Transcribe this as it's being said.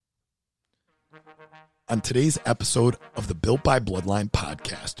On today's episode of the Built by Bloodline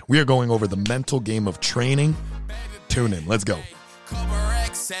podcast, we are going over the mental game of training. Tune in. Let's go. Couple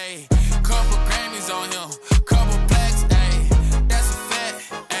racks, ayy. Couple Grammys on him. Couple plaques, ayy. That's a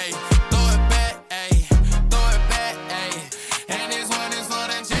fact, ayy. Throw it back, ayy. Throw it back, ayy. And this one is for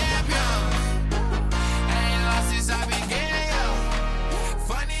the champion. I ain't lost since I began, yo.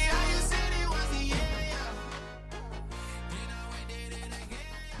 Funny how you said it was the end, yo. You know we did it again.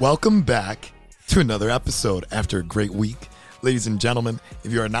 Welcome back to another episode after a great week. Ladies and gentlemen,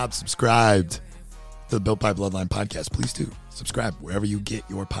 if you are not subscribed to the Built by Bloodline podcast, please do subscribe wherever you get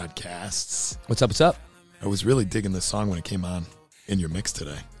your podcasts. What's up? What's up? I was really digging this song when it came on in your mix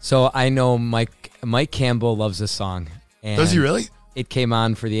today. So I know Mike Campbell loves this song. And Does he really? It came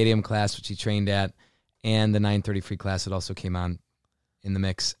on for the 8 a.m. class, which he trained at, and the 9:30 free class. It also came on in the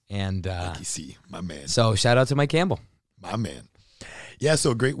mix. And Lucky C, my man. so shout out to Mike Campbell. My man. Yeah,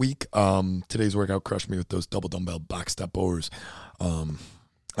 so a great week. Today's workout crushed me with those double dumbbell box step overs.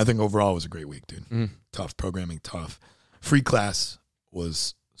 I think overall it was a great week, dude. Tough programming, tough. Free class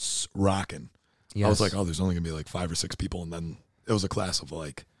was rocking. Yes. I was like, oh, there's only going to be like 5 or 6 people. And then it was a class of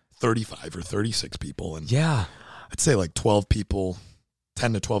like 35 or 36 people. And Yeah. I'd say like 12 people,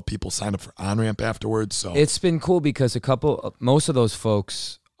 10 to 12 people signed up for on-ramp afterwards. So It's been cool because most of those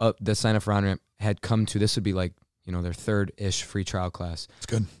folks that signed up for on-ramp had come to, this would be like, their third-ish free trial class. it's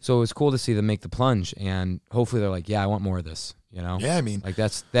good. So it was cool to see them make the plunge, and hopefully they're like, yeah, I want more of this, Yeah, I mean, Like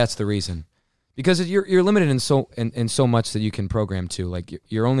that's the reason. Because you're limited in so much that you can program to. Like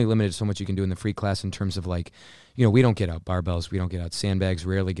you're only limited so much you can do in the free class in terms of like, we don't get out barbells, we don't get out sandbags,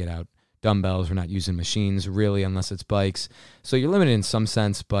 rarely get out dumbbells. We're not using machines really unless it's bikes. So you're limited in some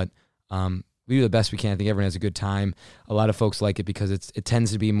sense, but we do the best we can. I think everyone has a good time. A lot of folks like it because it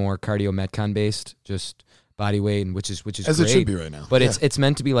tends to be more cardio metcon based, just body weight, and which is as great. it should be right now. But Yeah. it's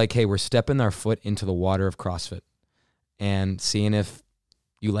meant to be like, hey, we're stepping our foot into the water of CrossFit and seeing if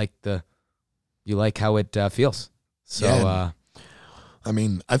you like how it feels. So Yeah. I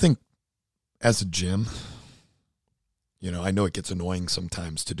mean, I think as a gym, I know it gets annoying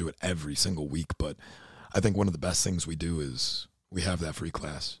sometimes to do it every single week, but I think one of the best things we do is we have that free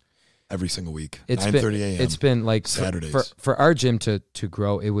class every single week, 9:30 a.m. It's been like Saturdays. for our gym to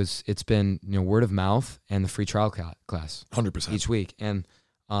grow. It's been word of mouth and the free trial class 100%. each week, and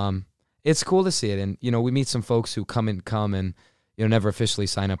it's cool to see it. And we meet some folks who come and never officially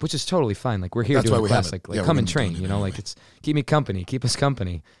sign up, which is totally fine. Like we're here That's doing why a we have class, it. like Yeah, come we're and doing train. it Like anyway. it's keep us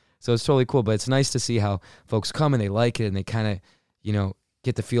company. So it's totally cool. But it's nice to see how folks come and they like it and they kind of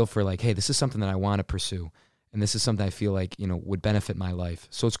get the feel for like, hey, this is something that I want to pursue, and this is something I feel like would benefit my life.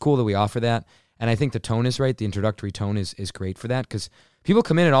 So it's cool that we offer that. And I think the tone is right. The introductory tone is great for that because people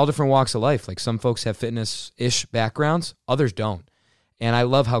come in at all different walks of life. Like some folks have fitness-ish backgrounds, others don't. And I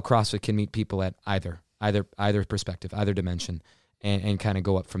love how CrossFit can meet people at either perspective, either dimension, and kind of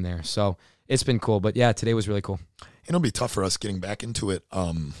go up from there. So it's been cool. But yeah, today was really cool. It'll be tough for us getting back into it.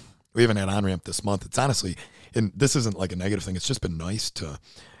 We haven't had on-ramp this month. It's honestly, and this isn't like a negative thing. It's just been nice to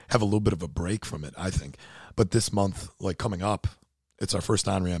have a little bit of a break from it, I think. But this month, like coming up, it's our first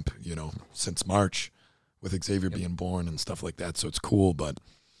on-ramp, since March with Xavier being born and stuff like that. So it's cool. But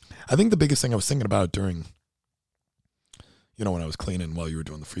I think the biggest thing I was thinking about during, when I was cleaning while you were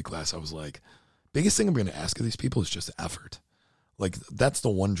doing the free class, I was like, biggest thing I'm going to ask of these people is just effort. Like that's the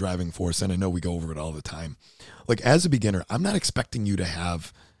one driving force. And I know we go over it all the time. Like as a beginner, I'm not expecting you to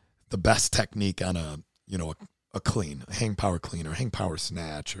have the best technique on a clean, a hang power clean or hang power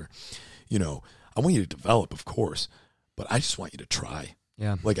snatch or, I want you to develop, of course, but I just want you to try.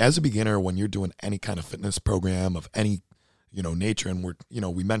 Yeah. Like as a beginner, when you're doing any kind of fitness program of any, nature, and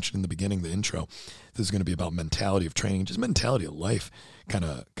we mentioned in the beginning, the intro, this is going to be about mentality of training, just mentality of life kind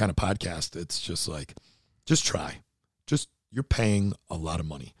of podcast. It's just like, just try. You're paying a lot of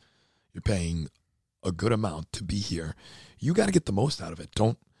money. You're paying a good amount to be here. You got to get the most out of it.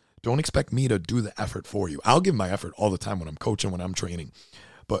 Don't expect me to do the effort for you. I'll give my effort all the time when I'm coaching, when I'm training.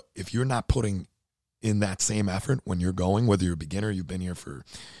 But if you're not putting in that same effort when you're going, whether you're a beginner, you've been here for,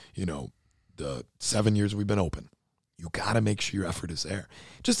 the 7 years we've been open, you got to make sure your effort is there.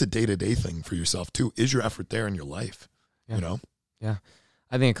 Just a day-to-day thing for yourself too. Is your effort there in your life? Yeah. Yeah.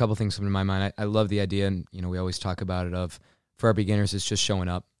 I think a couple things come to my mind. I love the idea, and we always talk about it of, for our beginners, it's just showing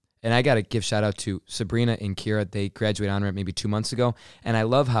up. And I got to give shout out to Sabrina and Kira. They graduated on-ramp maybe 2 months ago. And I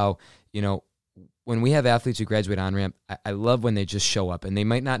love how, when we have athletes who graduate on-ramp, I love when they just show up. And they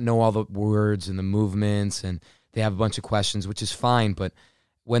might not know all the words and the movements, and they have a bunch of questions, which is fine. But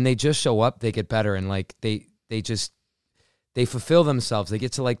when they just show up, they get better. And like they fulfill themselves. They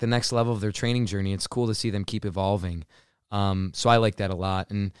get to like the next level of their training journey. It's cool to see them keep evolving. So I like that a lot.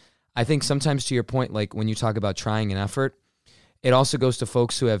 And I think sometimes to your point, like when you talk about trying an effort, it also goes to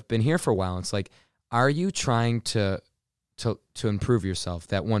folks who have been here for a while. It's like, are you trying to improve yourself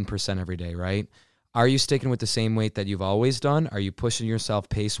that 1% every day, right? Are you sticking with the same weight that you've always done? Are you pushing yourself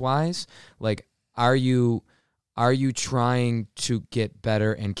pace-wise? Like, are you trying to get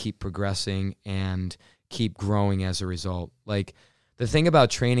better and keep progressing and keep growing as a result? Like, the thing about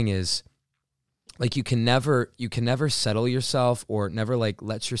training is, like, you can never settle yourself or never like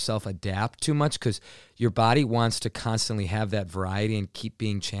let yourself adapt too much, because your body wants to constantly have that variety and keep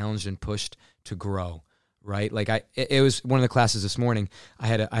being challenged and pushed to grow, right? Like it was one of the classes this morning. I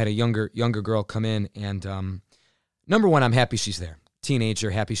had a younger girl come in, and number one, I'm happy she's there.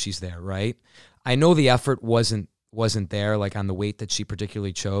 Teenager, happy she's there, right? I know the effort wasn't there, like on the weight that she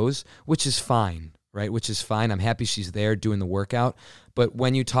particularly chose, which is fine, right? Which is fine. I'm happy she's there doing the workout. But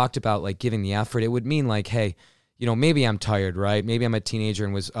when you talked about like giving the effort, it would mean like, hey, you know, maybe I'm tired, right? Maybe I'm a teenager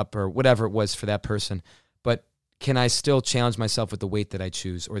and was up, or whatever it was for that person. But can I still challenge myself with the weight that I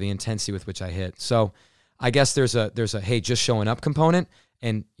choose or the intensity with which I hit? So I guess there's a hey, just showing up component.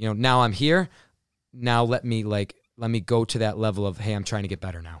 And, you know, now I'm here. Now let me go to that level of, hey, I'm trying to get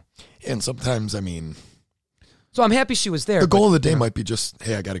better now. And sometimes, I mean, so I'm happy she was there. The goal of the day might be just,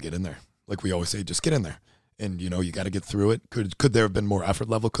 hey, I got to get in there. Like we always say, just get in there. And, you know, you got to get through it. Could there have been more effort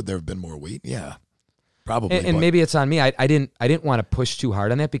level? Could there have been more weight? Yeah, probably. And maybe it's on me. I didn't want to push too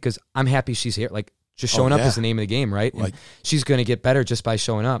hard on that, because I'm happy she's here. Like, just showing up is the name of the game, right? And like, she's going to get better just by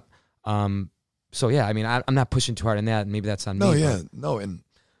showing up. So yeah, I mean, I'm not pushing too hard on that. Maybe that's on me. No, and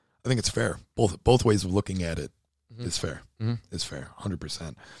I think it's fair. Both ways of looking at it is fair. Mm-hmm. Is fair,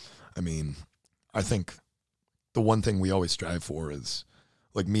 100%. I mean, I think the one thing we always strive for is,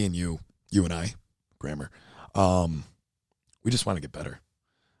 like me and you and I, Grammar, we just want to get better,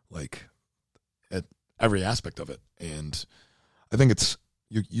 like at every aspect of it. And I think it's,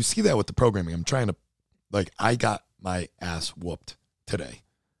 you see that with the programming. I'm trying to, like, I got my ass whooped today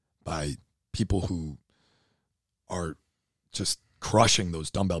by people who are just crushing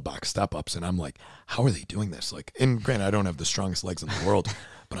those dumbbell box step-ups, and I'm like, how are they doing this? Like, and granted, I don't have the strongest legs in the world,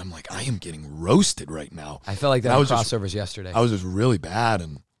 but I'm like, I am getting roasted right now. I felt like that was crossovers yesterday. I was just really bad,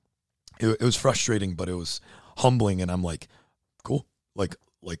 and it was frustrating, but it was humbling, and I'm like, cool. Like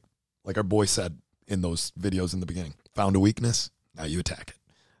our boy said in those videos in the beginning, found a weakness, now you attack it.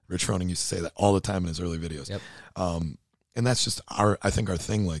 Rich Froning used to say that all the time in his early videos. Yep. And that's just I think our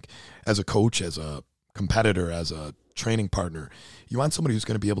thing, like as a coach, as a competitor, as a training partner, you want somebody who's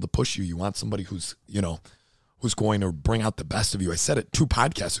going to be able to push you. You want somebody who's, you know, who's going to bring out the best of you. I said it 2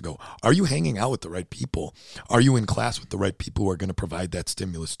 podcasts ago. Are you hanging out with the right people? Are you in class with the right people who are going to provide that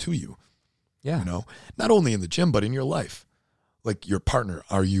stimulus to you? Yeah. You know, not only in the gym, but in your life. Like your partner,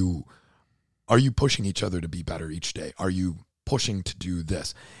 are you pushing each other to be better each day? Are you pushing to do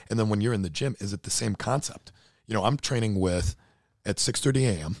this? And then when you're in the gym, is it the same concept? You know, I'm training at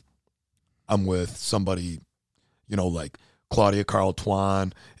 6:30 a.m., I'm with somebody, you know, like Claudia Carl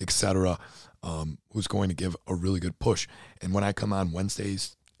Twan, etc., who's going to give a really good push. And when I come on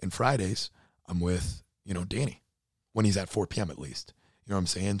Wednesdays and Fridays, I'm with, you know, Danny, when he's at 4 p.m. at least. You know what I'm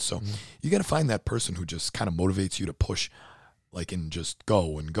saying? So you got to find that person who just kind of motivates you to push, like, and just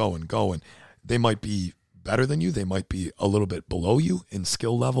go and go and go. And they might be better than you. They might be a little bit below you in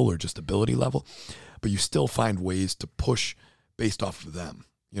skill level or just ability level, but you still find ways to push based off of them.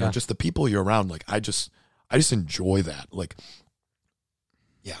 You know, just the people you're around. Like, I just enjoy that. Like,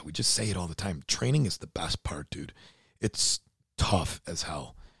 yeah, we just say it all the time. Training is the best part, dude. It's tough as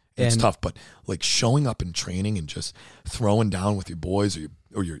hell. It's tough, but like showing up in training and just throwing down with your boys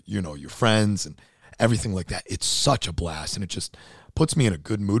or your you know, your friends and everything like that, it's such a blast, and it just puts me in a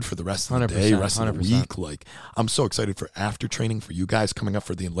good mood for the rest of the day, rest of the week. Like, I'm so excited for after training for you guys coming up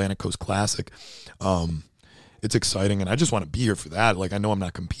for the Atlantic Coast Classic. It's exciting, and I just want to be here for that. Like, I know I'm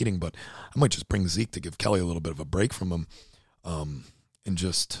not competing, but I might just bring Zeke to give Kelly a little bit of a break from him, and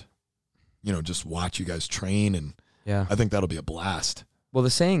just, you know, just watch you guys train, and I think that'll be a blast. Well, the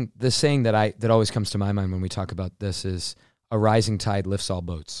saying that always comes to my mind when we talk about this is, a rising tide lifts all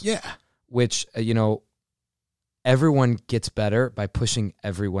boats. Yeah. Which, you know, everyone gets better by pushing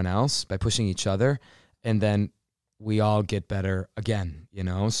everyone else, by pushing each other, and then we all get better again, you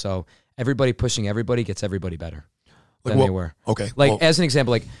know? So everybody pushing everybody gets everybody better than they were. Okay. Like, as an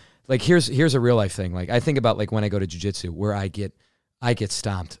example, like here's a real life thing. Like, I think about, like, when I go to jiu-jitsu, where I get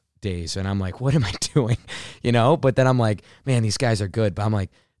stomped days, and I'm like, what am I doing? You know? But then I'm like, man, these guys are good. But I'm like,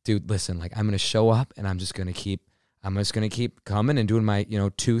 dude, listen, like, I'm going to show up, and I'm just going to keep coming and doing my, you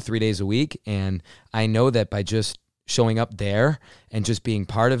know, 2-3 days a week. And I know that by just showing up there and just being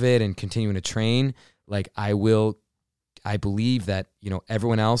part of it and continuing to train, like, I will I believe that,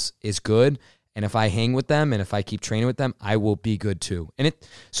 everyone else is good. And if I hang with them and if I keep training with them, I will be good too. And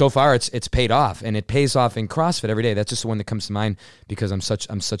so far it's paid off, and it pays off in CrossFit every day. That's just the one that comes to mind because I'm such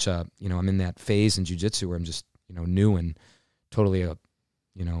a, I'm in that phase in jiu-jitsu where I'm just, new and totally a,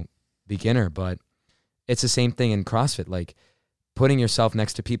 beginner. But it's the same thing in CrossFit, like putting yourself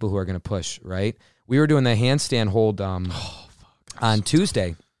next to people who are going to push, right? We were doing the handstand hold on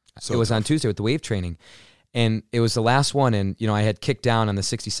Tuesday. It was on Tuesday with the wave training. And it was the last one, and, I had kicked down on the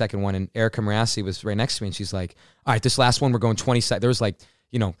 60-second one, and Erica Marassi was right next to me, and she's like, all right, this last one, we're going 20 seconds. There was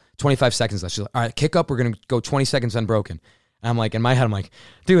 25 seconds left. She's like, all right, kick up, we're going to go 20 seconds unbroken. And I'm like, in my head, I'm like,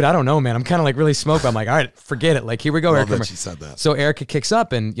 dude, I don't know, man. I'm kind of like really smoked. I'm like, all right, forget it. Like, here we go, Love Erica. that she said that. So Erica kicks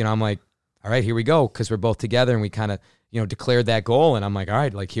up, and, I'm like, all right, here we go, because we're both together, and we kind of, declared that goal, and I'm like, all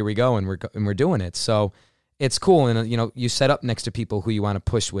right, like, here we go, and we're doing it. So it's cool, and, you set up next to people who you want to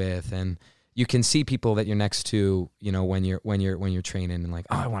push with, and you can see people that you're next to, when you're training, and like,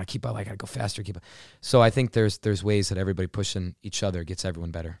 oh, I want to keep up, I got to go faster, keep up. So I think there's ways that everybody pushing each other gets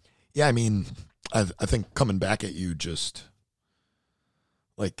everyone better. Yeah, I mean, I think coming back at you, just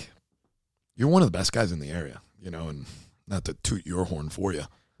like, you're one of the best guys in the area, and not to toot your horn for you.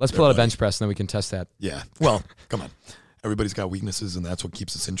 Let's pull out a bench press, and then we can test that. Yeah, well, come on. Everybody's got weaknesses, and that's what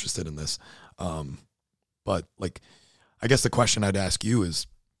keeps us interested in this. But like, I guess the question I'd ask you is,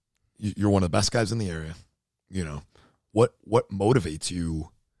 you're one of the best guys in the area. What motivates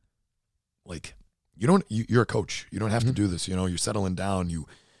you? Like, you're a coach. You don't have to do this. You're settling down. You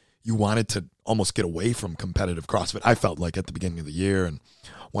wanted to almost get away from competitive CrossFit. I felt like at the beginning of the year, and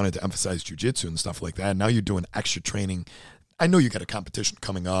wanted to emphasize jiu-jitsu and stuff like that. Now you're doing extra training. I know you got a competition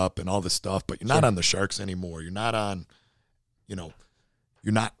coming up and all this stuff, but you're not on the Sharks anymore. You're not on,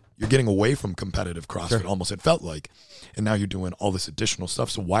 you're getting away from competitive CrossFit almost, it felt like. And now you're doing all this additional stuff.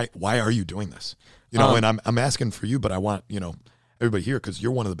 So why are you doing this? And I'm asking for you, but I want, everybody here, because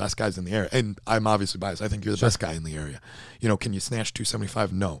you're one of the best guys in the area. And I'm obviously biased. I think you're the best guy in the area. Can you snatch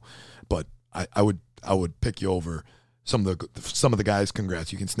 275? No. But I would pick you over some of the guys.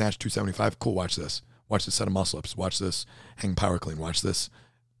 Congrats. You can snatch 275. Cool. Watch this. Watch this set of muscle ups. Watch this hang power clean. Watch this,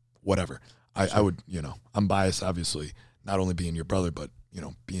 whatever. I would, I'm biased, obviously, not only being your brother, but,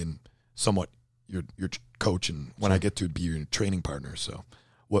 being somewhat your coach, and when I get to be your training partner. So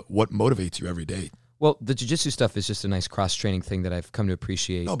what motivates you every day? Well, the jiu-jitsu stuff is just a nice cross-training thing that I've come to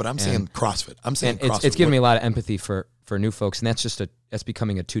appreciate. No, but I'm saying CrossFit. I'm saying CrossFit. It's given me a lot of empathy for new folks, and that's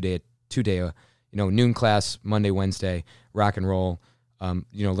becoming a two-day, noon class, Monday, Wednesday, rock and roll,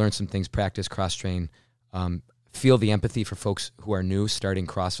 learn some things, practice, cross-train, feel the empathy for folks who are new, starting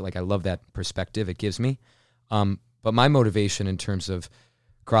CrossFit. Like, I love that perspective it gives me. But my motivation in terms of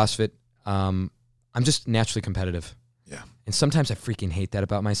CrossFit, I'm just naturally competitive. Yeah. And sometimes I freaking hate that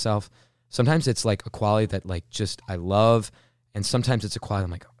about myself. Sometimes it's like a quality that like just I love, and sometimes it's a quality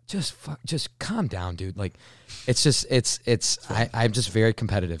I'm like, just calm down, dude. Like, I'm just very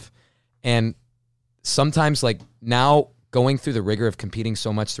competitive. And sometimes, like, now going through the rigor of competing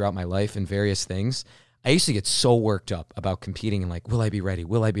so much throughout my life in various things, I used to get so worked up about competing and like, will I be ready?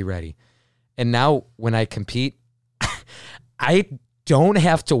 Will I be ready? And now when I compete, I don't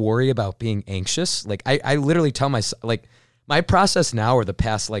have to worry about being anxious. Like, I literally tell myself, like, my process now, or the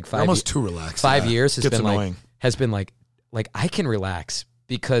past like 5 years, almost too relaxed. 5 years has been annoying. like I can relax,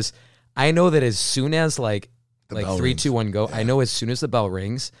 because I know that as soon as like 3, 2, 1 go, I know as soon as the bell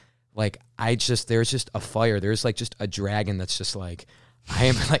rings, like there's just a fire. There's like just a dragon that's just like, I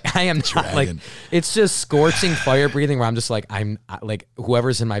am not like, it's just scorching fire breathing, where I'm just like, I'm like,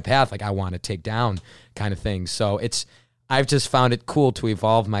 whoever's in my path, like I want to take down kind of thing. So I've just found it cool to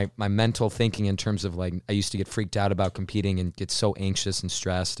evolve my mental thinking in terms of like, I used to get freaked out about competing and get so anxious and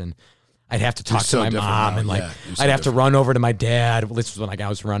stressed, and I'd have to talk to my mom, and like I'd have to run over to my dad. Well, this was when like I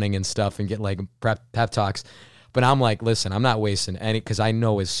was running and stuff, and get like pep talks. But I'm like, listen, I'm not wasting any, because I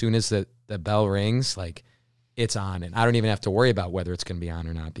know as soon as the bell rings, like it's on, and I don't even have to worry about whether it's going to be on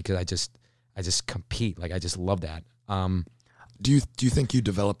or not, because I just compete. Like, I just love that. Do you think you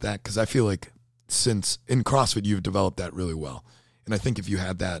developed that? Because I feel like, since in CrossFit, you've developed that really well. And I think if you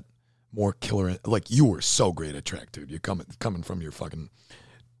had that more killer, like, you were so great at track, dude. You're coming from your fucking,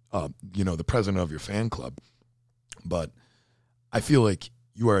 the president of your fan club. But I feel like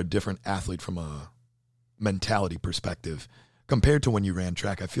you are a different athlete from a mentality perspective compared to when you ran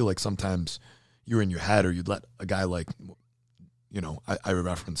track. I feel like sometimes you're in your head, or you'd let a guy like, I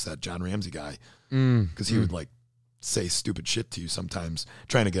referenced that John Ramsey guy, because he would like say stupid shit to you sometimes,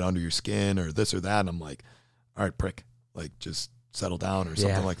 trying to get under your skin or this or that. And I'm like, all right, prick, like, just settle down or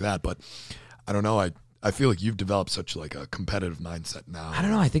something like that. But I don't know. I feel like you've developed such like a competitive mindset now. I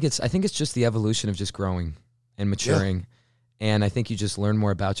don't know. I think it's just the evolution of just growing. and maturing. And I think you just learn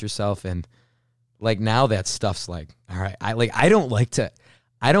more about yourself. And like now that stuff's like, all right, I'm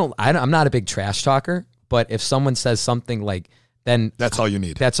not a big trash talker, but if someone says something like, then That's all you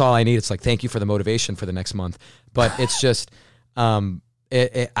need. that's all I need. It's like, thank you for the motivation for the next month. But it's just,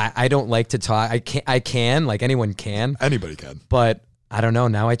 I don't like to talk. I can, like anyone can, Anybody can. but I don't know.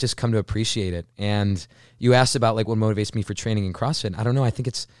 Now I just come to appreciate it. And you asked about like what motivates me for training in CrossFit. I don't know. I think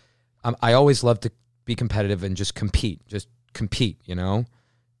it's, I always love to be competitive and just compete, you know,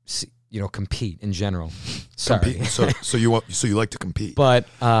 compete in general. Sorry. Compete. So you like to compete. But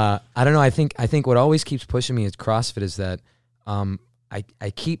I don't know. I think what always keeps pushing me at CrossFit is that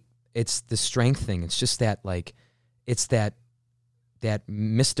it's the strength thing. It's just that like, it's that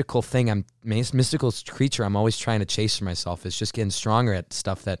mystical thing. Mystical creature I'm always trying to chase for myself is just getting stronger at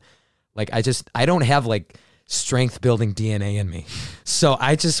stuff that like I don't have like strength building DNA in me. So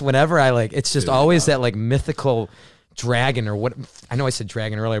I just, whenever I like, it's just always that like mythical dragon or what, I know I said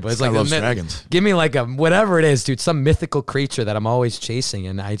dragon earlier, but it's like, I love dragons. Give me like a, whatever it is, dude, some mythical creature that I'm always chasing.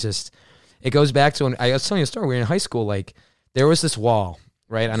 And it goes back to when I was telling you a story. We were in high school, like there was this wall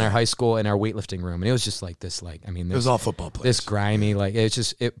right on our high school in our weightlifting room. And it was just like this, like, I mean, it was all football players. This grimy, like it's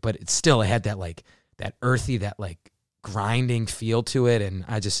just, but it still, it had that like, that earthy, that like grinding feel to it. And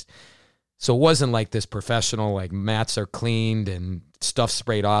so it wasn't like this professional, like mats are cleaned and stuff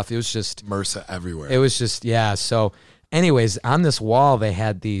sprayed off. It was just MRSA everywhere. It was just, yeah. So anyways, on this wall, they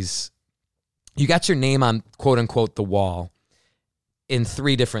had these, you got your name on quote unquote the wall in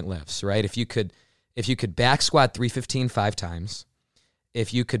 3 different lifts, right? If you could back squat 315 5 times,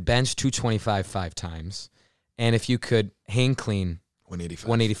 if you could bench 225 5 times, and if you could hang clean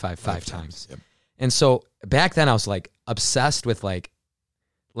 185 5 times. Yep. And so back then I was like obsessed with like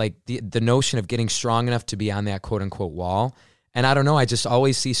the notion of getting strong enough to be on that quote unquote wall. And I don't know, I just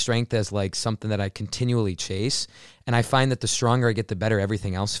always see strength as like something that I continually chase. And I find that the stronger I get, the better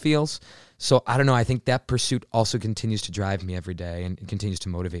everything else feels. So I don't know, I think that pursuit also continues to drive me every day and continues to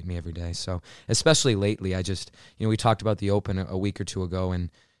motivate me every day. So especially lately, I just, we talked about the Open a week or two ago and,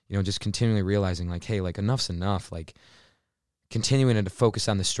 just continually realizing like, hey, like enough's enough. Like continuing to focus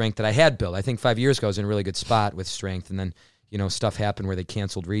on the strength that I had built. I think 5 years ago I was in a really good spot with strength. And then, stuff happened where they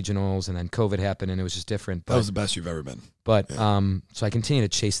canceled regionals and then COVID happened and it was just different. But, that was the best you've ever been. But, so I continue to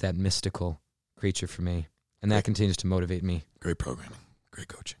chase that mystical creature for me and that continues to motivate me. Great programming, great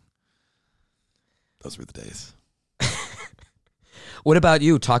coaching. Those were the days. What about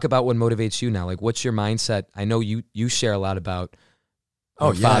you? Talk about what motivates you now. Like what's your mindset? I know you share a lot about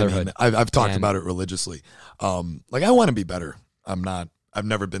fatherhood. I mean, I've talked about it religiously. Like I want to be better. I've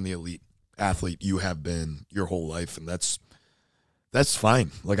never been the elite athlete you have been your whole life. And that's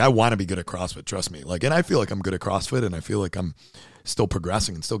fine. Like I want to be good at CrossFit, trust me. Like, and I feel like I'm good at CrossFit and I feel like I'm still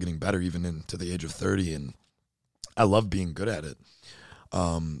progressing and still getting better even into the age of 30. And I love being good at it.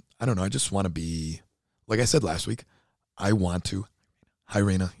 I don't know. I just want to be, like I said last week, I want to, hi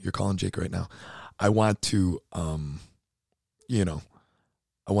Raina, you're calling Jake right now. I want to, I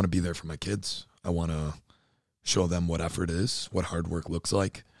want to be there for my kids. I want to show them what effort is, what hard work looks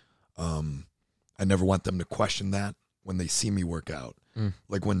like. I never want them to question that when they see me work out.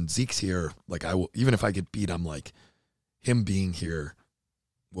 Like when Zeke's here, like I will, even if I get beat, I'm like, him being here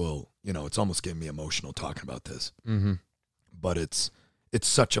will, it's almost getting me emotional talking about this. Mm-hmm. But it's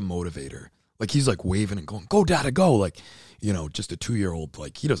such a motivator. Like he's like waving and going, go Dada, go. Like, just a 2-year-old,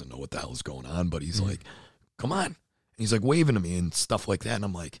 like he doesn't know what the hell is going on, but he's like, come on. And he's like waving to me and stuff like that. And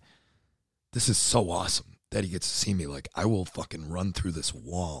I'm like, this is so awesome that he gets to see me. Like I will fucking run through this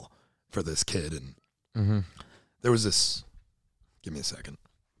wall for this kid. And there was this, give me a second.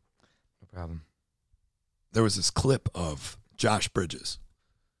 No problem. There was this clip of Josh Bridges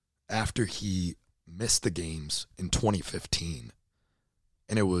after he missed the games in 2015.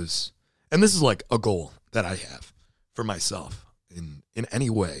 And and this is like a goal that I have for myself in any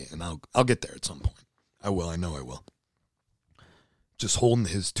way. And I'll get there at some point. I will. I know I will. Just holding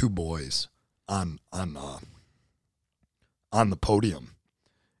his 2 boys on the podium.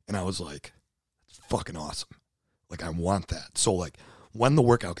 And I was like, it's fucking awesome. Like, I want that. So, like, when the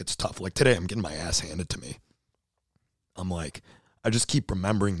workout gets tough, like today, I'm getting my ass handed to me. I'm like, I just keep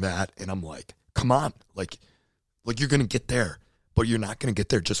remembering that. And I'm like, come on. Like you're going to get there. But you're not going to get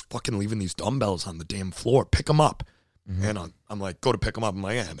there just fucking leaving these dumbbells on the damn floor. Pick them up. Mm-hmm. And I'm like, go to pick them up. I'm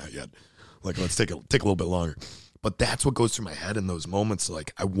like, not yet. Like, let's take a little bit longer. But that's what goes through my head in those moments.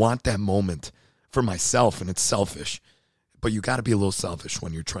 Like, I want that moment for myself, and it's selfish. But you got to be a little selfish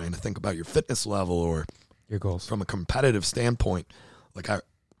when you're trying to think about your fitness level or your goals from a competitive standpoint. Like,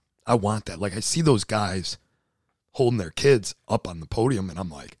 I want that. Like, I see those guys holding their kids up on the podium, and I'm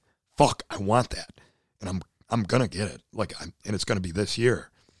like, fuck, I want that. And I'm gonna get it. And it's gonna be this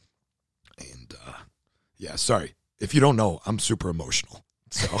year. And yeah, sorry if you don't know, I'm super emotional.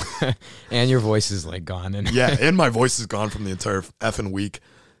 So and your voice is like gone. And yeah, and my voice is gone from the entire effing week.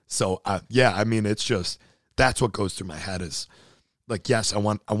 So yeah, I mean, it's just that's what goes through my head is like, yes, I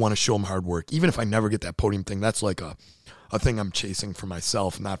want to show them hard work, even if I never get that podium thing. That's like a thing I'm chasing for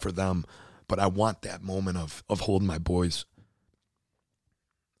myself, not for them. But I want that moment of holding my boys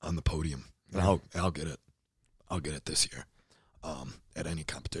on the podium, and I'll get it. I'll get it this year at any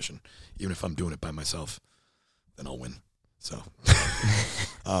competition, even if I'm doing it by myself. Then I'll win. So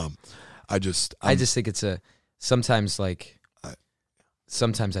I just think it's sometimes I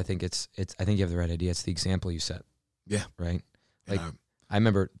think I think you have the right idea. It's the example you set. Yeah. Right. Like I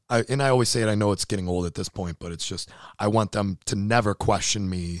remember, I always say it. I know it's getting old at this point, but it's just I want them to never question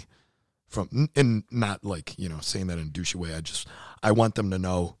me and not like, saying that in a douchey way. I want them to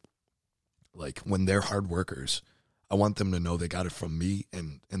know, like, when they're hard workers, I want them to know they got it from me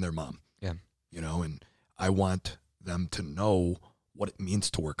and their mom. Yeah. And I want them to know what it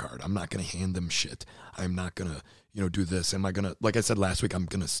means to work hard. I'm not going to hand them shit. I'm not going to, do this. Am I going to, like I said last week, I'm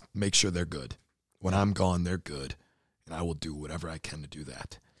going to make sure they're good. When I'm gone, they're good. And I will do whatever I can to do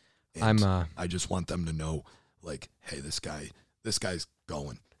that. And I just want them to know, like, hey, this guy's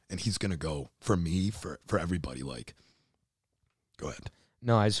going. And he's going to go for me, for everybody. Like, go ahead.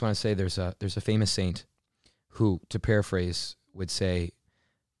 No, I just want to say there's a famous saint who, to paraphrase, would say,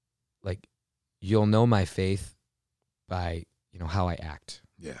 like, you'll know my faith by, how I act.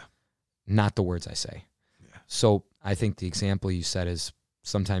 Yeah. Not the words I say. Yeah. So I think the example you said is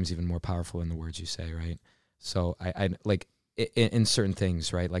sometimes even more powerful than the words you say, right? So I like in certain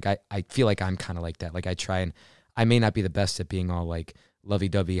things, right? Like I feel like I'm kind of like that. Like I may not be the best at being all like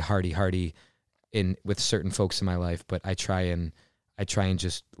lovey-dovey, hardy with certain folks in my life, but I try and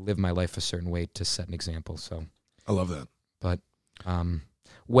just live my life a certain way to set an example. So I love that. But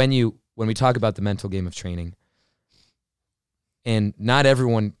when we talk about the mental game of training, and not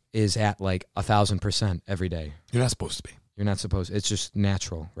everyone is at like 1,000% every day. You're not supposed to be. You're not supposed. It's just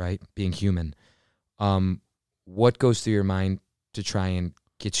natural, right? Being human. What goes through your mind to try and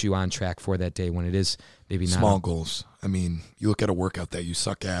get you on track for that day when it is maybe not small goals? I mean, you look at a workout that you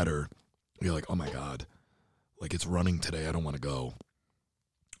suck at, or you're like, oh my God, like it's running today, I don't want to go.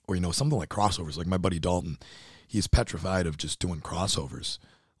 Or, something like crossovers. Like my buddy Dalton, he's petrified of just doing crossovers,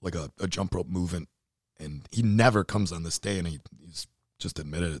 like a jump rope movement. And he never comes on this day, and he's just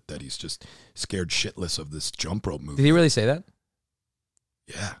admitted it, that he's just scared shitless of this jump rope movement. Did he really say that?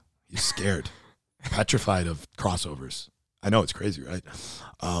 Yeah, he's scared. Petrified of crossovers. I know, it's crazy, right?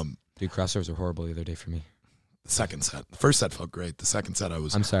 Dude, crossovers were horrible the other day for me. The second set. The first set felt great. The second set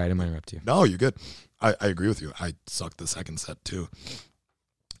I'm sorry, I didn't want to interrupt you. No, you're good. I agree with you. I sucked the second set too.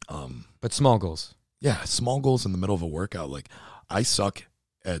 But small goals. Yeah, small goals in the middle of a workout. Like, I suck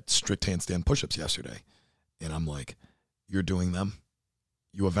at strict handstand push-ups yesterday. And I'm like, you're doing them.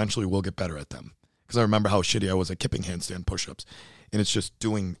 You eventually will get better at them. Because I remember how shitty I was at kipping handstand push-ups. And it's just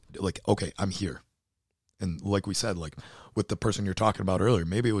doing, like, okay, I'm here. And like we said, like with the person you're talking about earlier,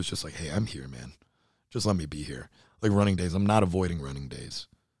 maybe it was just like, hey, I'm here, man. Just let me be here. Like running days, I'm not avoiding running days.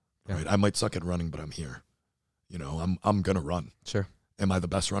 Yeah. Right? I might suck at running, but I'm here. I'm going to run. Sure. Am I the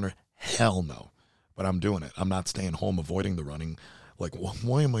best runner? Hell no. But I'm doing it. I'm not staying home avoiding the running. Like, well,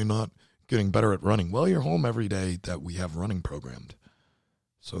 why am I not getting better at running? Well, you're home every day that we have running programmed.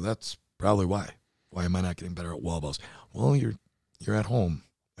 So that's probably why. Why am I not getting better at wall balls? Well, you're at home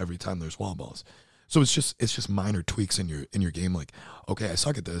every time there's wall balls. So it's just minor tweaks in your game. Like, okay, I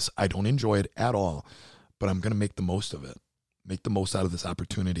suck at this. I don't enjoy it at all, but I'm going to make the most of it. Make the most out of this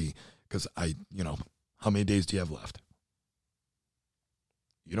opportunity because how many days do you have left?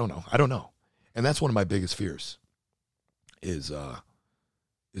 You don't know. I don't know. And that's one of my biggest fears is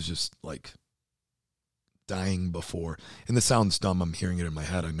just like dying before. And this sounds dumb. I'm hearing it in my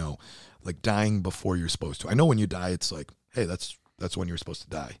head. I know. Like dying before you're supposed to. I know when you die, it's like, hey, that's when you're supposed to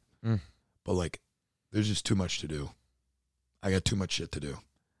die. Mm. But like, there's just too much to do. I got too much shit to do.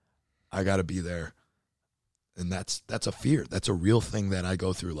 I got to be there. And that's a fear. That's a real thing that I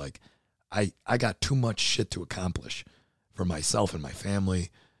go through. Like, I got too much shit to accomplish for myself and my family.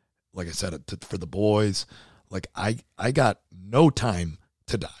 Like I said, for the boys. Like, I got no time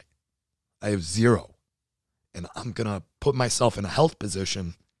to die. I have zero. And I'm going to put myself in a health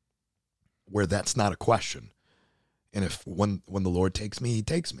position where that's not a question. And if when the Lord takes me, he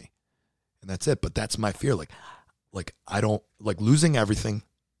takes me. And that's it. But that's my fear. Like I don't like losing everything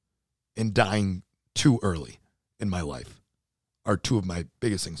and dying too early in my life are two of my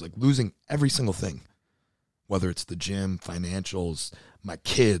biggest things. Like losing every single thing, whether it's the gym, financials, my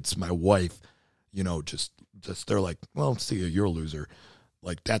kids, my wife, just they're like, well, see, you're a loser.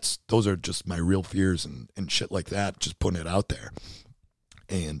 Like those are just my real fears and shit like that, just putting it out there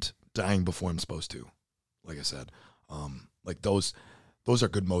and dying before I'm supposed to. Like I said, like those are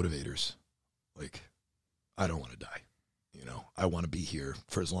good motivators. Like, I don't want to die. I want to be here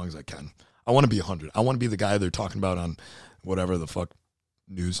for as long as I can. I want to be 100. I want to be the guy they're talking about on whatever the fuck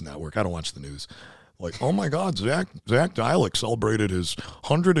news network. I don't watch the news. Like, oh my God, Zach Dylick celebrated his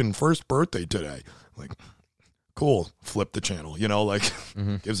 101st birthday today. Like, cool. Flip the channel. Like,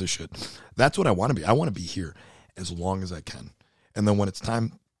 gives a shit. That's what I want to be. I want to be here as long as I can. And then when it's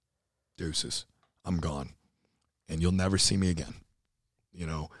time, deuces, I'm gone. And you'll never see me again.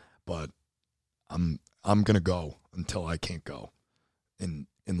 But I'm going to go until I can't go in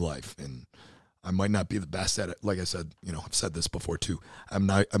life. And I might not be the best at it. Like I said, I've said this before too. I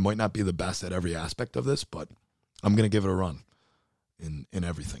might not be the best at every aspect of this, but I'm going to give it a run in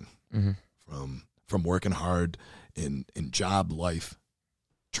everything. From working hard in job, life,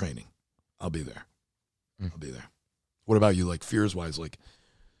 training. I'll be there. I'll be there. What about you? Like, fears wise, like,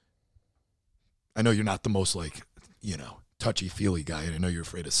 I know you're not the most like, touchy-feely guy, and I know you're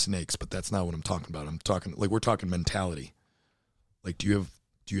afraid of snakes, but that's not what I'm talking about. We're talking mentality. Like, do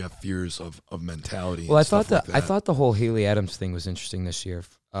you have fears of mentality? Well, I thought the whole Haley Adams thing was interesting this year.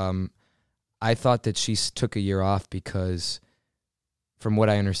 I thought that she took a year off because, from what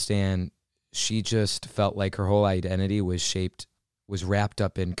I understand, she just felt like her whole identity was wrapped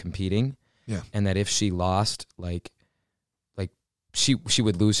up in competing. Yeah. And that if she lost, like she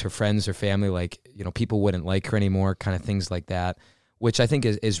would lose her friends, her family, people wouldn't like her anymore, kind of things like that, which I think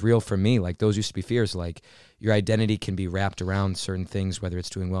is real for me. Like, those used to be fears. Like, your identity can be wrapped around certain things, whether it's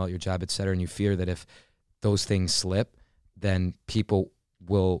doing well at your job, et cetera, and you fear that if those things slip, then people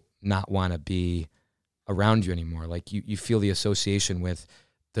will not want to be around you anymore. Like, you feel the association with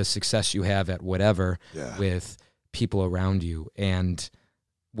the success you have at whatever with people around you. And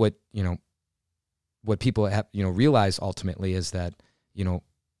what people have, realize ultimately is that,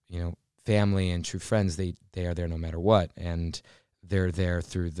 family and true friends, they are there no matter what. And they're there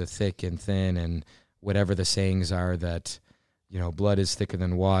through the thick and thin and whatever the sayings are that, blood is thicker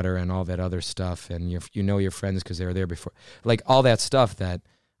than water and all that other stuff. And your friends because they were there before, like all that stuff that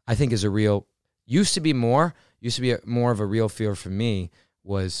I think is used to be more of a real fear for me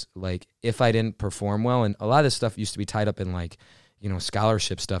was like, if I didn't perform well, and a lot of this stuff used to be tied up in like,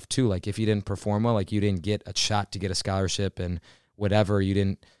 scholarship stuff too. Like, if you didn't perform well, like you didn't get a shot to get a scholarship and whatever, you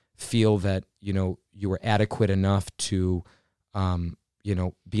didn't feel that, you were adequate enough to,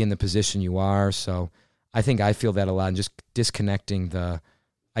 be in the position you are. So I think I feel that a lot, and just disconnecting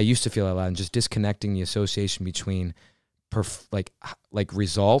I used to feel that a lot, and just disconnecting the association between like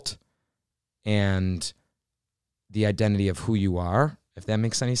result and the identity of who you are, if that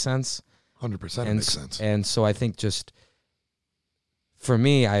makes any sense. 100% it makes sense. And so I think just, for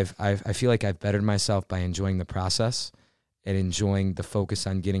me, I feel like I've bettered myself by enjoying the process and enjoying the focus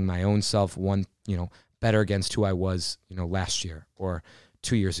on getting my own self better against who I was, last year or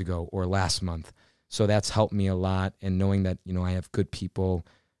 2 years ago or last month. So that's helped me a lot. And knowing that, I have good people,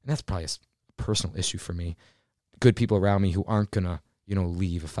 and that's probably a personal issue for me, good people around me who aren't going to,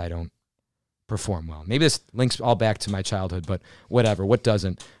 leave if I don't perform well. Maybe this links all back to my childhood, but whatever, what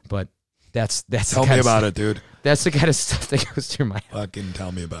doesn't, but that's tell me about it, dude. That's the kind of stuff that goes through my head. Fucking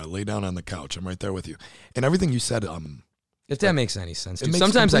tell me about it. Lay down on the couch. I'm right there with you. And everything you said, if that makes any sense, dude. Makes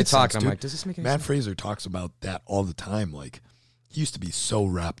Sometimes I complete talk sense, and I'm dude. like, does this make any Matt sense? Fraser talks about that all the time. Like, he used to be so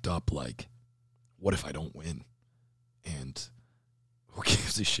wrapped up, like, what if I don't win? And who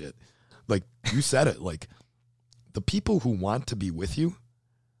gives a shit? Like, you said it. Like, the people who want to be with you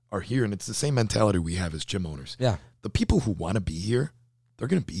are here, and it's the same mentality we have as gym owners. Yeah. The people who want to be here, they're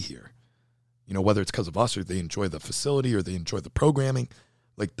going to be here. Whether it's because of us or they enjoy the facility or they enjoy the programming.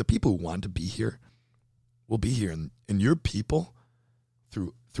 Like, the people who want to be here will be here. And your people,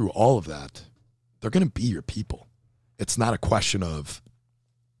 through all of that, they're going to be your people. It's not a question of,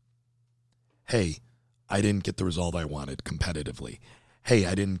 hey, I didn't get the result I wanted competitively. Hey,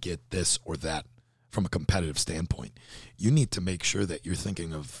 I didn't get this or that from a competitive standpoint. You need to make sure that you're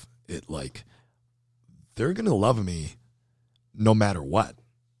thinking of it like, they're going to love me no matter what.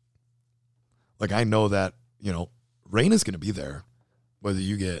 Like, I know that, Raina's going to be there, whether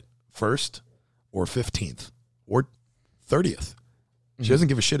you get first or 15th or 30th. She doesn't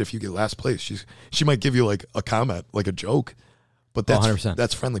give a shit if you get last place. She might give you like a comment, like a joke, but that's 100%.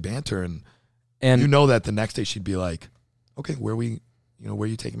 That's friendly banter. And that the next day she'd be like, okay, where are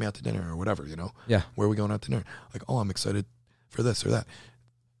you taking me out to dinner or whatever, Yeah. Where are we going out to dinner? Like, oh, I'm excited for this or that.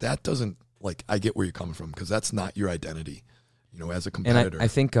 That doesn't, like, I get where you're coming from because that's not your identity, as a competitor. And I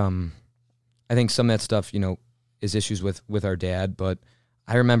think I think some of that stuff, is issues with our dad. But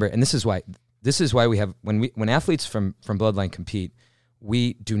I remember, and this is why we have, when athletes from Bloodline compete,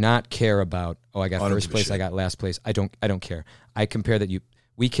 we do not care about, I got first place, I got last place. I don't care.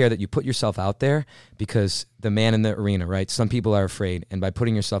 We care that you put yourself out there, because the man in the arena, right? Some people are afraid, and by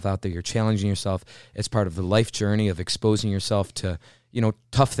putting yourself out there, you're challenging yourself. It's part of the life journey of exposing yourself to,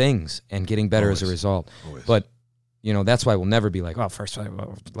 tough things and getting better as a result. Always. But that's why we'll never be like, first,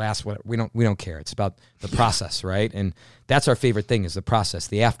 last, whatever. We don't care. It's about the process, right? And that's our favorite thing, is the process,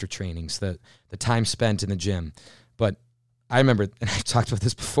 the after trainings, the time spent in the gym. But I remember, and I talked about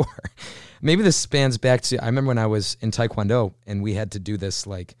this before, maybe this spans back to, I remember when I was in Taekwondo and we had to do this,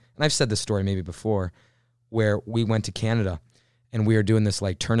 and I've said this story maybe before, where we went to Canada and we were doing this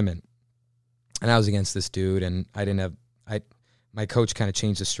tournament, and I was against this dude, and my coach kind of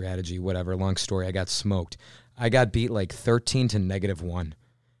changed the strategy, whatever, long story, I got smoked. I got beat 13 to -1,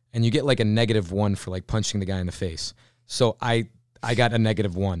 and you get a -1 for punching the guy in the face. So I got a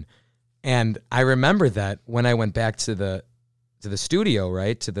 -1. And I remember that when I went back to the studio,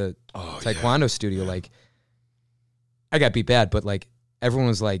 right, to the Taekwondo studio, I got beat bad, but everyone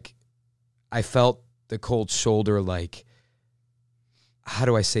was I felt the cold shoulder, how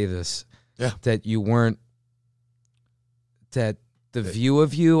do I say this? Yeah. That you weren't, that the view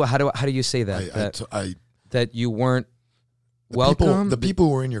of you, how do you say that? That you weren't welcome? The people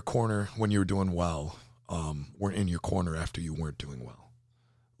who were in your corner when you were doing well weren't in your corner after you weren't doing well.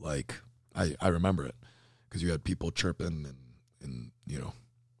 I remember it, because you had people chirping, and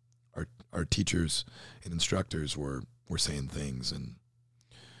our teachers and instructors were saying things, and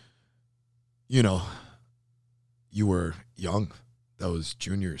you were young. That was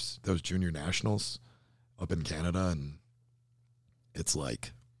juniors. That was junior nationals up in Canada, and it's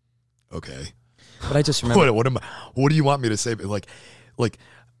okay. But I just remember, what do you want me to say?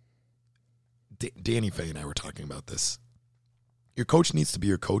 Danny Fay and I were talking about this. Your coach needs to be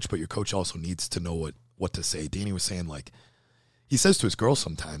your coach, but your coach also needs to know what to say. Danny was saying, he says to his girls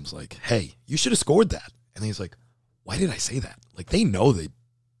sometimes, hey, you should have scored that. And he's like, why did I say that? They know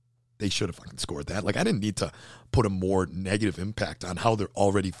they should have fucking scored that. I didn't need to put a more negative impact on how they're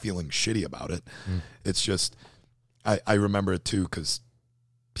already feeling shitty about it. It's just, I remember it too, because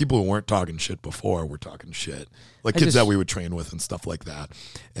people who weren't talking shit before were talking shit. Kids that we would train with and stuff like that.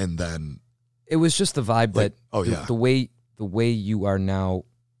 And then it was just the vibe that the way you are now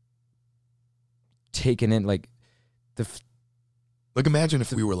taken in, imagine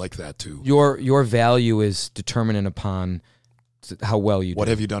if we were like that too. Your value is determinant upon how well you do. What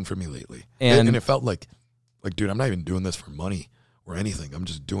have you done for me lately? And it felt like, dude, I'm not even doing this for money or anything. I'm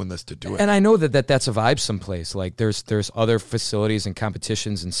just doing this to do it. And I know that's a vibe someplace. There's other facilities and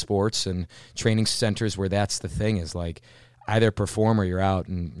competitions and sports and training centers where that's the thing, is either perform or you're out,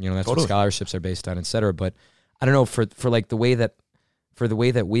 and that's Totally. what scholarships are based on, et cetera. But I don't know, for the way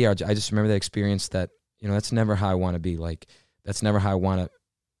that we are, I just remember that experience that, that's never how I want to be. That's never how I want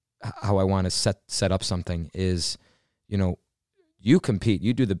to set up something, is, you compete,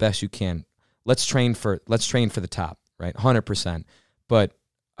 you do the best you can. Let's train for the top, right? 100%. But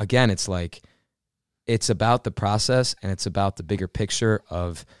again, it's it's about the process, and it's about the bigger picture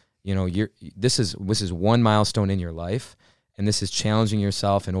of, this is one milestone in your life. And this is challenging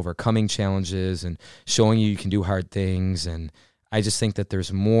yourself and overcoming challenges and showing you can do hard things. And I just think that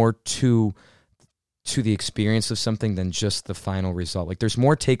there's more to the experience of something than just the final result. There's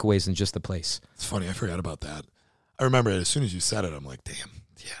more takeaways than just the place. It's funny. I forgot about that. I remember it as soon as you said it. I'm like, damn,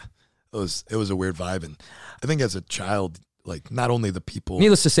 yeah. It was a weird vibe. And I think as a child, not only the people.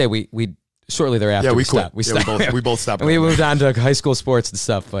 Needless to say, we shortly thereafter we stopped. quit. We both stopped. And we moved on to high school sports and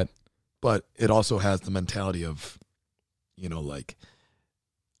stuff. But it also has the mentality of,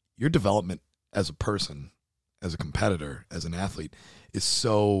 your development as a person, as a competitor, as an athlete, is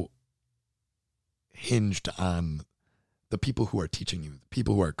so hinged on the people who are teaching you, the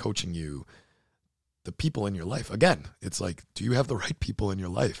people who are coaching you, the people in your life. Again, it's do you have the right people in your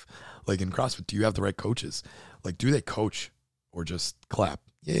life? In CrossFit, do you have the right coaches? Do they coach or just clap?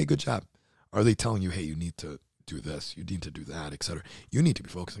 Yay, good job. Are they telling you, hey, you need to do this, you need to do that, etc. You need to be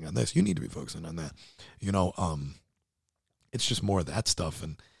focusing on this, you need to be focusing on that. It's just more of that stuff.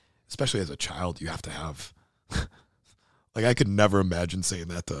 And especially as a child, you have to have, I could never imagine saying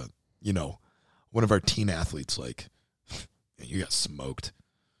that to, one of our teen athletes, you got smoked.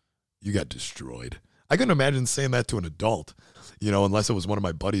 You got destroyed. I couldn't imagine saying that to an adult, unless it was one of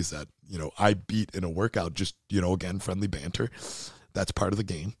my buddies that, I beat in a workout, just, again, friendly banter. That's part of the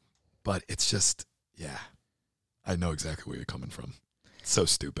game. But it's just, yeah, I know exactly where you're coming from. So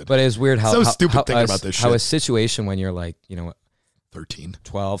stupid. But it's weird how thinking about this shit. How a situation when you're 13.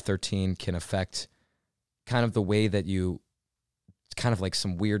 12, 13 can affect kind of the way that you, it's kind of like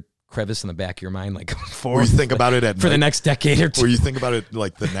some weird crevice in the back of your mind, like Or forward, you think about it at for the night, next decade or two. or you think about it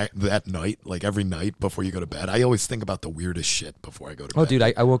like that night, like every night before you go to bed. I always think about the weirdest shit before I go to bed. Oh, dude,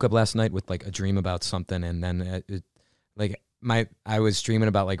 I woke up last night with like a dream about something, and then I was dreaming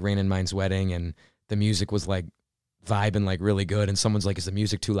about like Rain and Mine's wedding, and the music was like vibing like really good, and someone's like, "Is the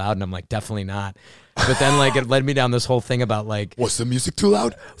music too loud?" And I'm like, "Definitely not." But then like it led me down this whole thing about like, Was the music too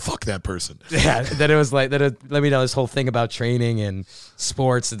loud? Fuck that person. yeah, that it was like that it led me down this whole thing about training and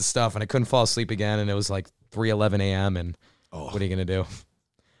sports and stuff, and I couldn't fall asleep again, and it was like 3:11 a.m. and Oh, what are you gonna do?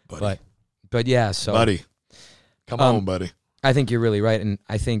 buddy. But yeah, so buddy. Come on, buddy. I think you're really right, and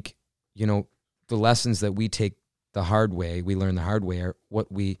I think the lessons that we take the hard way, we learn the hard way, are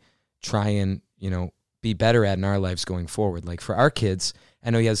what we try and be better at in our lives going forward. Like for our kids, I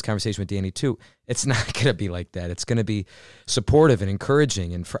know you had this conversation with Danny too. It's not going to be like that. It's going to be supportive and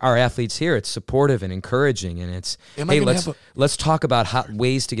encouraging. And for our athletes here, it's supportive and encouraging. And it's, hey, let's talk about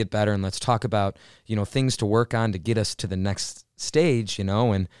ways to get better, and let's talk about things to work on to get us to the next stage.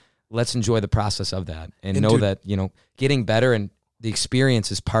 And let's enjoy the process of that, and know that getting better and the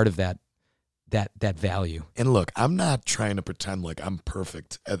experience is part of that value. And look, I'm not trying to pretend like I'm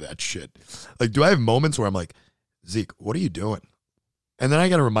perfect at that shit. Like, do I have moments where I'm like, Zeke, what are you doing? And then I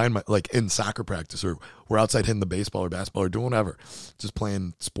got to remind like in soccer practice, or we're outside hitting the baseball or basketball or doing whatever, just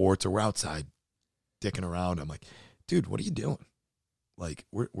playing sports, or we're outside dicking around. I'm like, dude, what are you doing? Like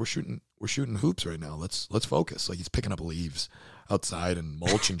we're shooting hoops right now. Let's focus. Like he's picking up leaves outside and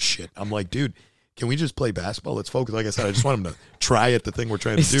mulch and shit. I'm like, dude, can we just play basketball? Let's focus. Like I said, I just want him to try at the thing we're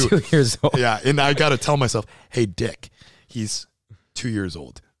trying to do. He's 2 years old. Yeah, and I got to tell myself, hey, Dick, he's 2 years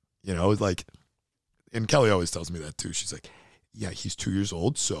old. It's like, and Kelly always tells me that too. She's like, yeah, he's 2 years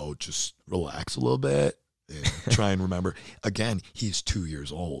old, so just relax a little bit and try and remember. Again, he's 2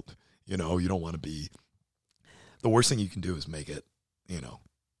 years old. You don't want to be, the worst thing you can do is make it,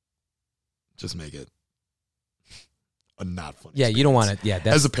 just make it a not funny. Yeah, you don't want to,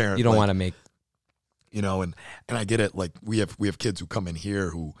 as a parent, you don't want to make, and I get it. Like we have kids who come in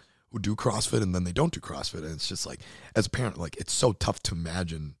here who do CrossFit and then they don't do CrossFit. And it's just like, as a parent, like it's so tough to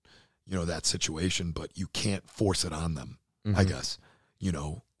imagine, that situation, but you can't force it on them, I guess.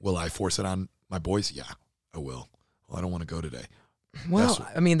 Will I force it on my boys? Yeah, I will. Well, I don't want to go today. Well,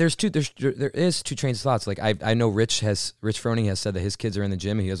 I mean, there is two trains of thoughts. Like I know Rich Froning has said that his kids are in the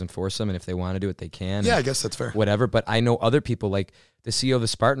gym and he doesn't force them, and if they want to do it, they can. Yeah, I guess that's fair. Whatever. But I know other people, like the CEO of the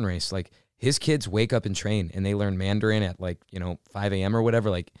Spartan Race, like his kids wake up and train, and they learn Mandarin at 5 a.m. or whatever.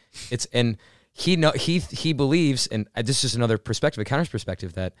 Like and he believes, and this is another perspective, a counter's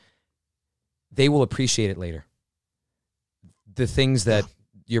perspective, that they will appreciate it later. The things that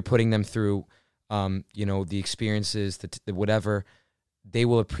you're putting them through, the experiences, the whatever, they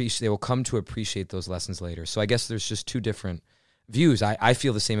will come to appreciate those lessons later. So I guess there's just two different views. I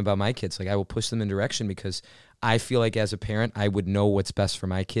feel the same about my kids. Like I will push them in direction because I feel like as a parent, I would know what's best for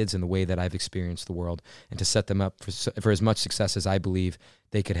my kids in the way that I've experienced the world, and to set them up for as much success as I believe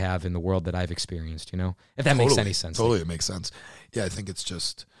they could have in the world that I've experienced, if that makes any sense. Totally, it makes sense. Yeah, I think it's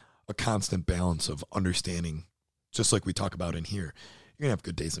just a constant balance of understanding, just like we talk about in here. You're going to have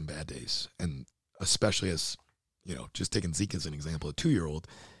good days and bad days. And especially as, just taking Zeke as an example, a 2-year-old,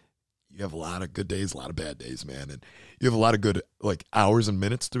 you have a lot of good days, a lot of bad days, man. And you have a lot of good hours and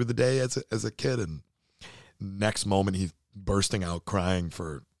minutes through the day as a kid. And next moment he's bursting out crying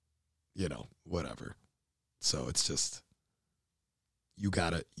for, whatever. So it's just, you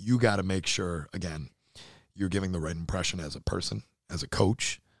gotta make sure, again, you're giving the right impression as a person, as a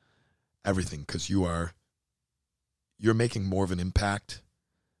coach, everything. 'Cause you're making more of an impact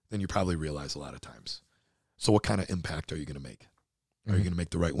than you probably realize a lot of times. So what kind of impact are you going to make? Are you going to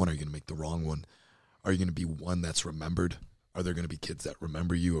make the right one? Are you going to make the wrong one? Are you going to be one that's remembered? Are there going to be kids that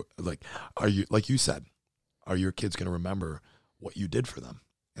remember you? Are you, like you said, are your kids going to remember what you did for them?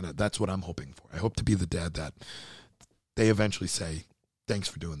 And that's what I'm hoping for. I hope to be the dad that they eventually say, thanks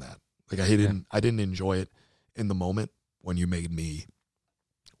for doing that. Like I didn't enjoy it in the moment when you made me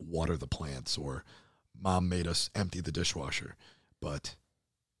water the plants, or Mom made us empty the dishwasher, but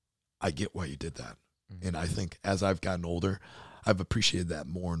I get why you did that. And I think as I've gotten older, I've appreciated that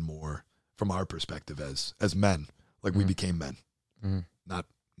more and more from our perspective as men. Like we became men, not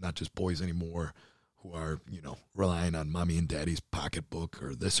just boys anymore who are, relying on mommy and daddy's pocketbook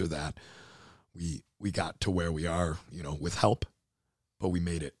or this or that. We got to where we are, with help, but we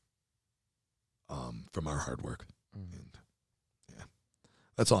made it from our hard work. And yeah,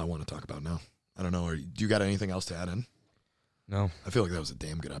 that's all I want to talk about now. I don't know. Do you got anything else to add in? No. I feel like that was a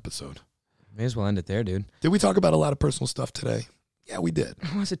damn good episode. May as well end it there, dude. Did we talk about a lot of personal stuff today? Yeah, we did.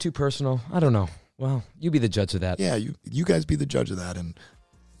 Was it too personal? I don't know. Well, you be the judge of that. Yeah, you guys be the judge of that. And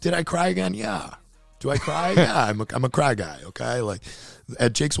did I cry again? Yeah. Do I cry? Yeah, I'm a cry guy, okay? Like,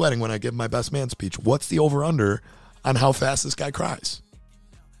 at Jake's wedding, when I give my best man speech, what's the over-under on how fast this guy cries?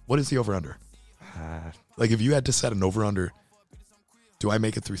 What is the over-under? Like, if you had to set an over-under, do I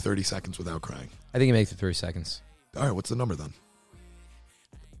make it through 30 seconds without crying? I think you make it 30 seconds. All right, what's the number then?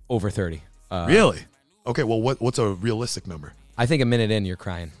 Over 30. Really? Okay, well, what's a realistic number? I think a minute in, you're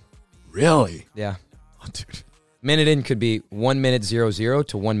crying. Really? Yeah. Oh, dude. Minute in could be 1 minute 00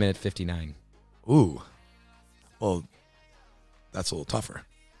 to 1 minute 59. Ooh. Well, that's a little tougher.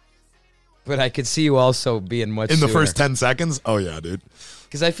 But I could see you also being much In the sooner. first 10 seconds? Oh, yeah, dude.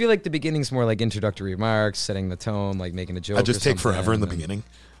 Because I feel like the beginning's more like introductory remarks, setting the tone, like making a joke. I just or take something, forever in the and then- beginning.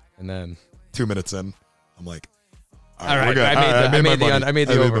 And then 2 minutes in, I'm like, All right, we're good. I made All right, the- I my made the money. un- I made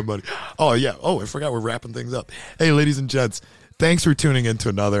the my over. money. Oh, yeah. Oh, I forgot we're wrapping things up. Hey, ladies and gents, thanks for tuning in to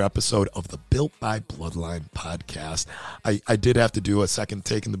another episode of the Built by Bloodline podcast. I did have to do a second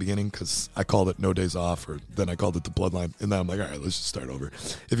take in the beginning because I called it No Days Off, or then I called it the Bloodline. And then I'm like, all right, let's just start over.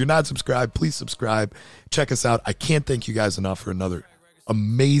 If you're not subscribed, please subscribe. Check us out. I can't thank you guys enough for another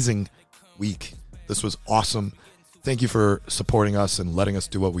amazing week. This was awesome. Thank you for supporting us and letting us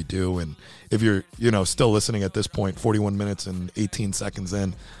do what we do. And if you're, still listening at this point, 41 minutes and 18 seconds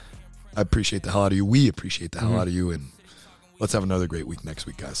in, I appreciate the hell out of you. We appreciate the hell out of you. And let's have another great week next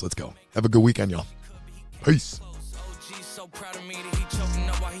week, guys. Let's go. Have a good weekend, y'all. Peace. OG so proud of me that he choking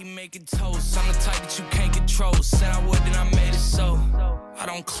up while he making toast. I'm the type that you can't control. Said I would, then I made it so. I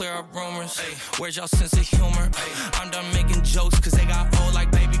don't clear up rumors. Where's y'all sense of humor? I'm done making jokes cause they got old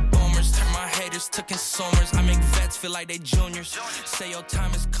like baby boomers. Turn my haters to consumers. I make vets feel like they juniors. Say your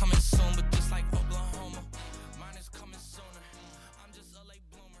time is coming soon.